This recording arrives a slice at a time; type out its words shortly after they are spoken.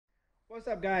What's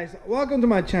up guys, welcome to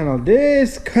my channel.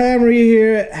 This Camry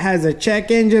here has a check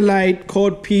engine light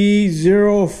code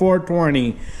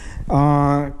P0420,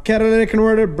 catalytic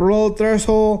converter below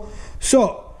threshold.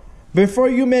 So before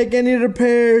you make any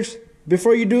repairs,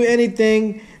 before you do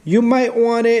anything, you might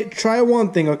want to try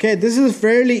one thing. Okay, this is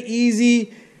fairly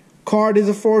easy. Car is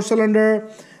a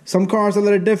 4-cylinder. Some cars are a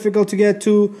little difficult to get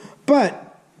to,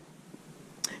 but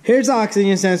here's the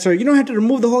oxygen sensor. You don't have to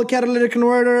remove the whole catalytic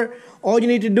converter. All you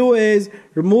need to do is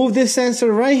remove this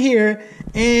sensor right here,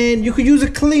 and you could use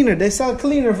a cleaner. They sell a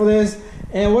cleaner for this,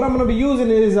 and what I'm going to be using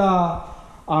is a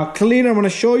cleaner. I'm going to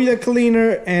show you the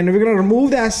cleaner, and we're going to remove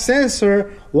that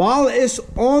sensor while it's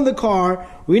on the car.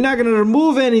 We're not going to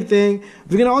remove anything.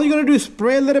 All you're going to do is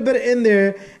spray a little bit in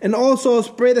there, and also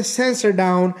spray the sensor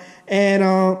down, and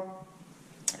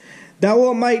that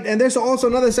will and there's also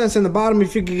another sensor in the bottom.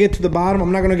 If you could get to the bottom,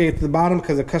 I'm not gonna get to the bottom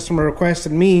because the customer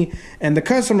requested me, and the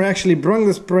customer actually brung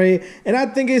the spray, and I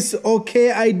think it's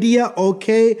okay idea.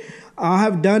 Okay, I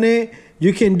have done it.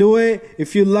 You can do it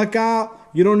if you luck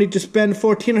out. You don't need to spend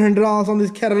 $1,400 on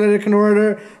this catalytic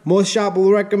converter. Most shops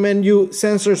will recommend you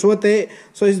sensors with it,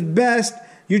 so it's best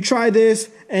you try this,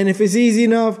 and if it's easy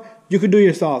enough, you could do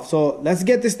yourself. So let's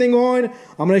get this thing on.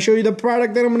 I'm gonna show you the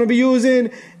product that I'm gonna be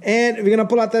using, and we're gonna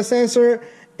pull out that sensor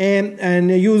and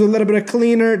use a little bit of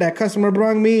cleaner that customer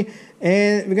brought me,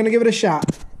 and we're gonna give it a shot.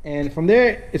 And from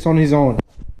there, it's on his own.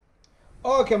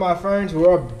 Okay, my friends,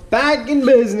 we're back in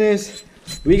business.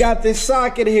 We got this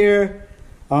socket here,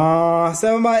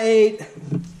 7x8,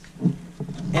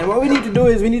 and what we need to do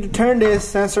is we need to turn this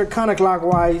sensor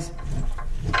counterclockwise.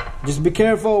 Just be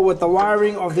careful with the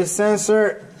wiring of this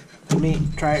sensor. Let me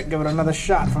try to give it another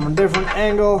shot from a different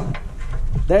angle.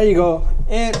 There you go.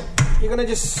 And you're gonna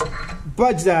just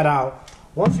budge that out.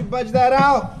 Once you budge that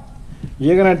out,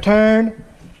 you're gonna turn.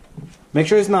 Make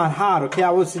sure it's not hot, okay?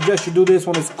 I would suggest you do this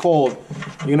when it's cold.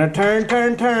 You're gonna turn.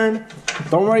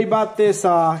 Don't worry about this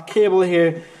cable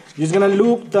here. You're just gonna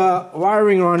loop the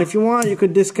wiring around. If you want, you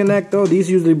could disconnect though. These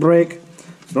usually break.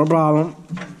 It's no problem.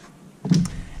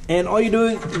 And all you do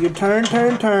is you turn.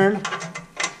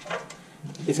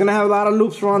 It's gonna have a lot of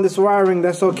loops around this wiring.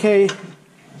 That's okay.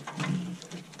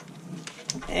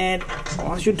 And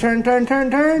once you turn,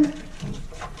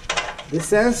 the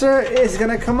sensor is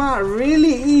gonna come out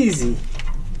really easy.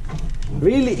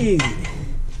 Really easy.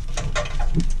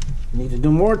 You need to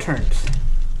do more turns.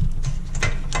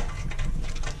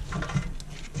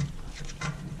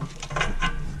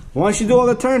 Once you do all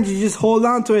the turns, you just hold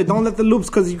on to it. Don't let the loops,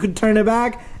 because you could turn it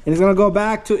back and it's gonna go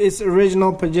back to its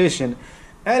original position.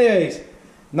 Anyways,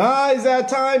 now is that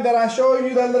time that I show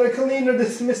you that little cleaner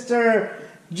this Mr.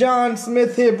 John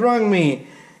Smith here brung me.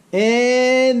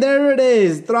 And there it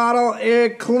is, throttle air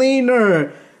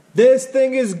cleaner. This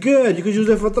thing is good. You can use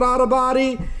it for throttle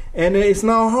body, and it's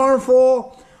not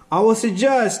harmful. I would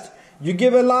suggest you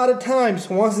give it a lot of times.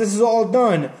 Once this is all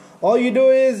done, all you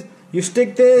do is you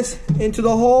stick this into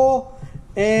the hole,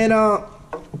 and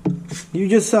you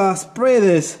just spray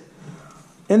this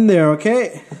in there,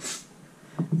 okay?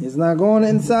 It's not going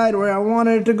inside where I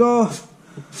wanted it to go.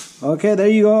 Okay, there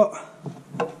you go.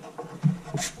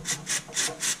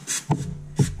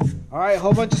 Alright,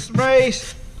 whole bunch of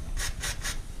sprays.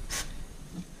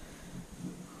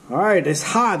 Alright, it's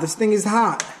hot. This thing is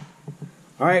hot.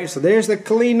 Alright, so there's the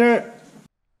cleaner.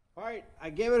 Alright,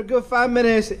 I gave it a good 5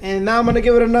 minutes, and now I'm going to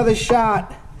give it another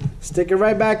shot. Stick it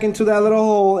right back into that little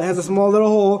hole. It has a small little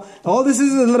hole. All this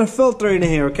is a little filter in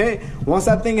here, okay? Once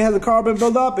that thing has a carbon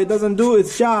buildup, it doesn't do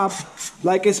its job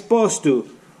like it's supposed to.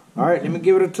 Alright, let me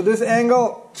give it to this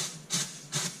angle.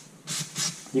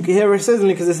 You can hear it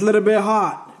sizzling because it's a little bit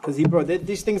hot. Because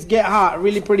these things get hot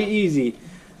really pretty easy.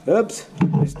 Oops,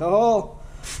 there's the hole.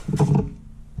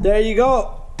 There you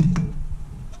go.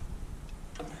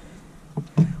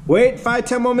 Wait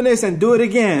 5-10 more minutes and do it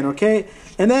again, okay?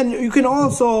 And then you can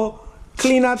also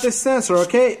clean out this sensor,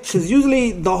 okay? Because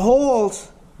usually the holes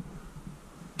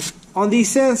on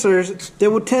these sensors, they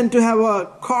will tend to have a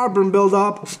carbon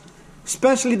buildup,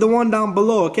 especially the one down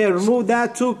below, okay? Remove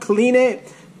that too, clean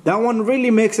it. That one really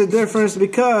makes a difference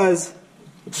because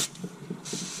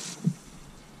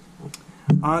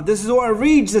this is what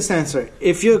reads the sensor.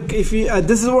 This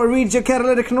is what reads your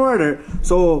catalytic converter.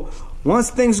 So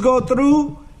once things go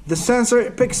through, the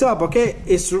sensor picks up, okay?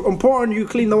 It's important you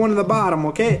clean the one in the bottom,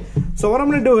 okay? So what I'm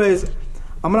gonna do is,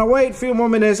 I'm gonna wait a few more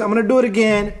minutes, I'm gonna do it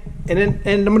again, and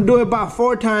I'm gonna do it about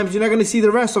 4 times. You're not gonna see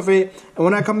the rest of it, and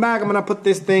when I come back, I'm gonna put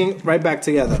this thing right back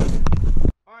together.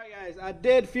 Alright guys, I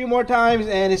did a few more times,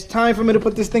 and it's time for me to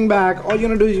put this thing back. All you're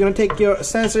gonna do is you're gonna take your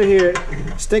sensor here,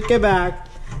 stick it back,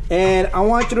 and I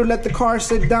want you to let the car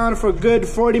sit down for a good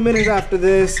 40 minutes after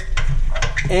this.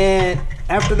 And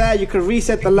after that, you can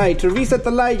reset the light. To reset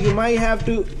the light, you might have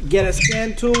to get a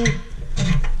scan tool.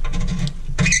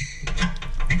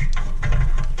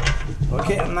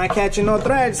 Okay, I'm not catching no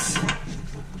threads.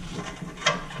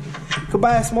 You could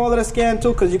buy a smaller scan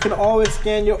tool because you can always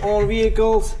scan your own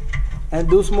vehicles and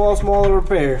do smaller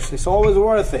repairs. It's always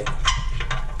worth it.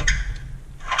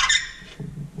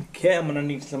 Okay, I'm gonna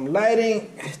need some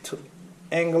lighting to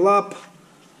angle up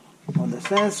on the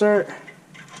sensor.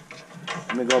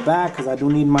 Let me go back because I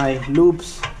do need my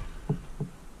loops.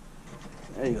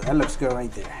 There you go, that looks good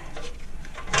right there.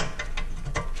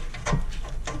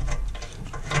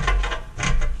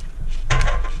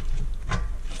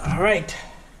 All right.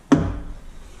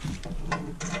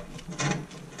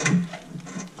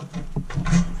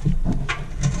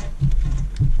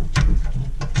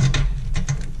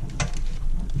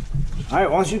 Alright,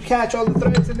 once you catch all the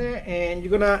threads in there, and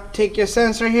you're gonna take your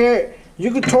sensor here,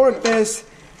 you can torque this.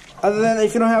 Other than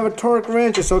if you don't have a torque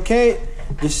wrench, it's okay.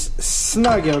 Just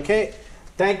snug it, okay?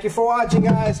 Thank you for watching,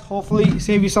 guys. Hopefully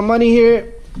save you some money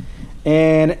here.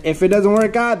 And if it doesn't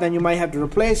work out, then you might have to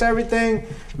replace everything.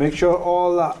 Make sure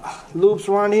all the loops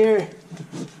around here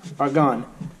are gone.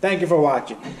 Thank you for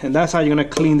watching. And that's how you're gonna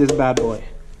clean this bad boy.